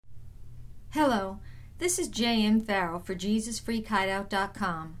Hello, this is J.M. Farrell for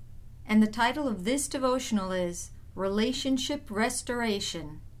JesusFreakHideout.com, and the title of this devotional is Relationship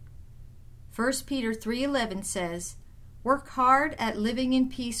Restoration. 1 Peter 3:11 says, "Work hard at living in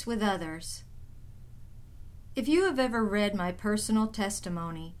peace with others." If you have ever read my personal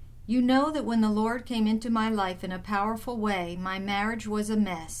testimony, you know that when the Lord came into my life in a powerful way, my marriage was a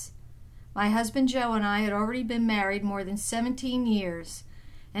mess. My husband Joe and I had already been married more than 17 years,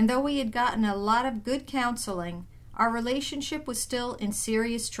 and though we had gotten a lot of good counseling, our relationship was still in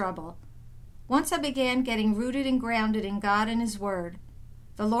serious trouble. Once I began getting rooted and grounded in God and His Word,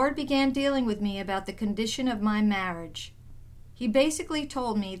 the Lord began dealing with me about the condition of my marriage. He basically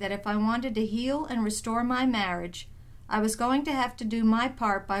told me that if I wanted to heal and restore my marriage, I was going to have to do my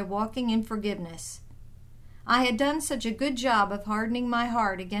part by walking in forgiveness. I had done such a good job of hardening my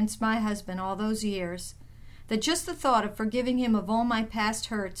heart against my husband all those years that just the thought of forgiving him of all my past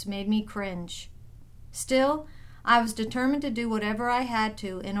hurts made me cringe. Still, I was determined to do whatever I had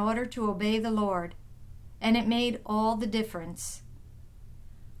to in order to obey the Lord, and it made all the difference.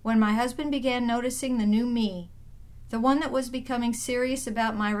 When my husband began noticing the new me, the one that was becoming serious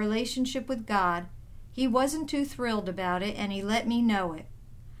about my relationship with God, he wasn't too thrilled about it, and he let me know it.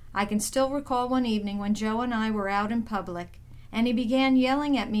 I can still recall one evening when Joe and I were out in public, and he began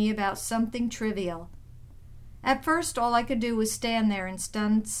yelling at me about something trivial. At first, all I could do was stand there in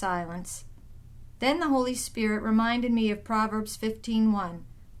stunned silence. Then the Holy Spirit reminded me of Proverbs 15:1,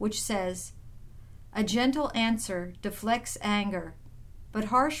 which says, "A gentle answer deflects anger, but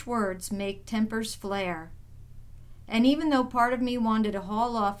harsh words make tempers flare." And even though part of me wanted to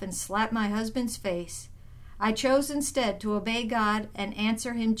haul off and slap my husband's face, I chose instead to obey God and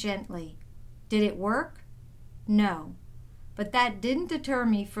answer him gently. Did it work? No. But that didn't deter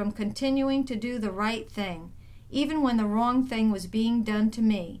me from continuing to do the right thing, even when the wrong thing was being done to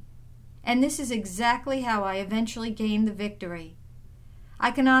me. And this is exactly how I eventually gained the victory.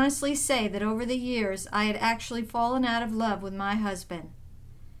 I can honestly say that over the years I had actually fallen out of love with my husband.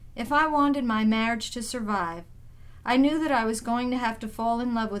 If I wanted my marriage to survive, I knew that I was going to have to fall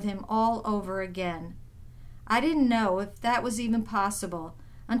in love with him all over again. I didn't know if that was even possible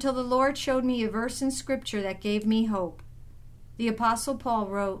until the Lord showed me a verse in Scripture that gave me hope. The Apostle Paul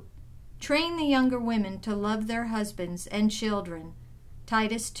wrote, "Train the younger women to love their husbands and children."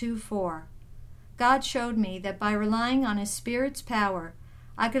 Titus 2:4. God showed me that by relying on His Spirit's power,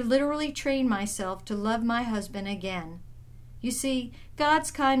 I could literally train myself to love my husband again. You see, God's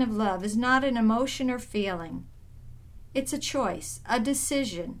kind of love is not an emotion or feeling. It's a choice, a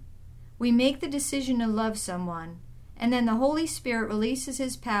decision. We make the decision to love someone, and then the Holy Spirit releases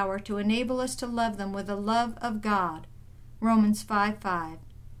His power to enable us to love them with the love of God. Romans 5:5.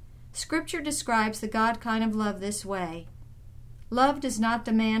 Scripture describes the God kind of love this way. Love does not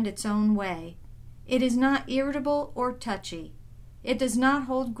demand its own way. It is not irritable or touchy. It does not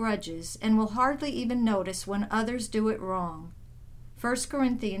hold grudges and will hardly even notice when others do it wrong. 1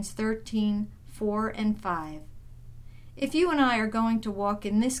 Corinthians 13:4-5. If you and I are going to walk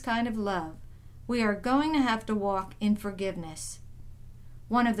in this kind of love, we are going to have to walk in forgiveness.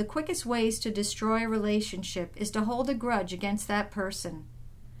 One of the quickest ways to destroy a relationship is to hold a grudge against that person.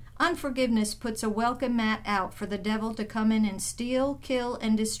 Unforgiveness puts a welcome mat out for the devil to come in and steal, kill,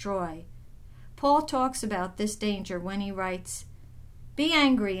 and destroy. Paul talks about this danger when he writes, "Be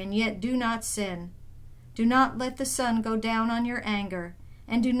angry and yet do not sin. Do not let the sun go down on your anger,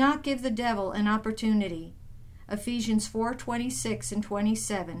 and do not give the devil an opportunity." Ephesians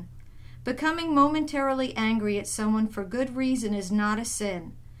 4:26-27. Becoming momentarily angry at someone for good reason is not a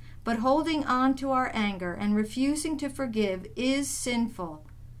sin, but holding on to our anger and refusing to forgive is sinful.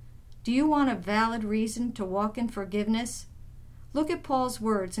 Do you want a valid reason to walk in forgiveness? Look at Paul's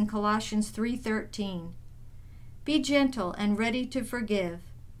words in Colossians 3:13. "Be gentle and ready to forgive.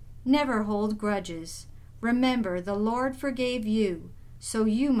 Never hold grudges. Remember, the Lord forgave you, so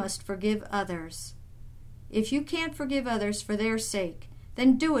you must forgive others." If you can't forgive others for their sake,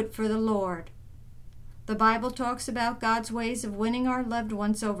 then do it for the Lord. The Bible talks about God's ways of winning our loved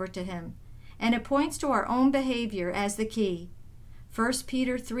ones over to Him, and it points to our own behavior as the key. 1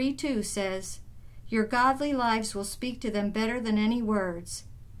 Peter 3:2 says, "Your godly lives will speak to them better than any words."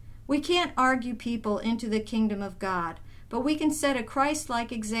 We can't argue people into the kingdom of God, but we can set a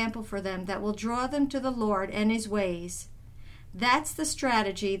Christ-like example for them that will draw them to the Lord and His ways. That's the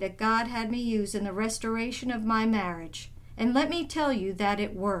strategy that God had me use in the restoration of my marriage, and let me tell you that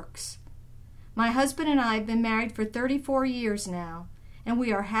it works. My husband and I have been married for 34 years now, and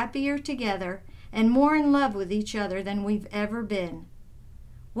we are happier together and more in love with each other than we've ever been.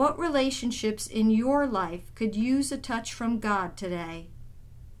 What relationships in your life could use a touch from God today?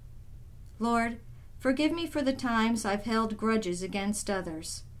 Lord, forgive me for the times I've held grudges against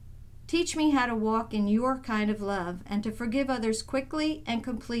others. Teach me how to walk in your kind of love and to forgive others quickly and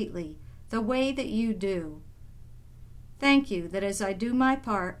completely, the way that you do. Thank you that as I do my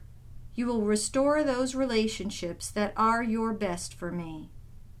part, you will restore those relationships that are your best for me.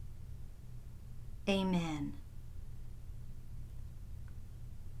 Amen.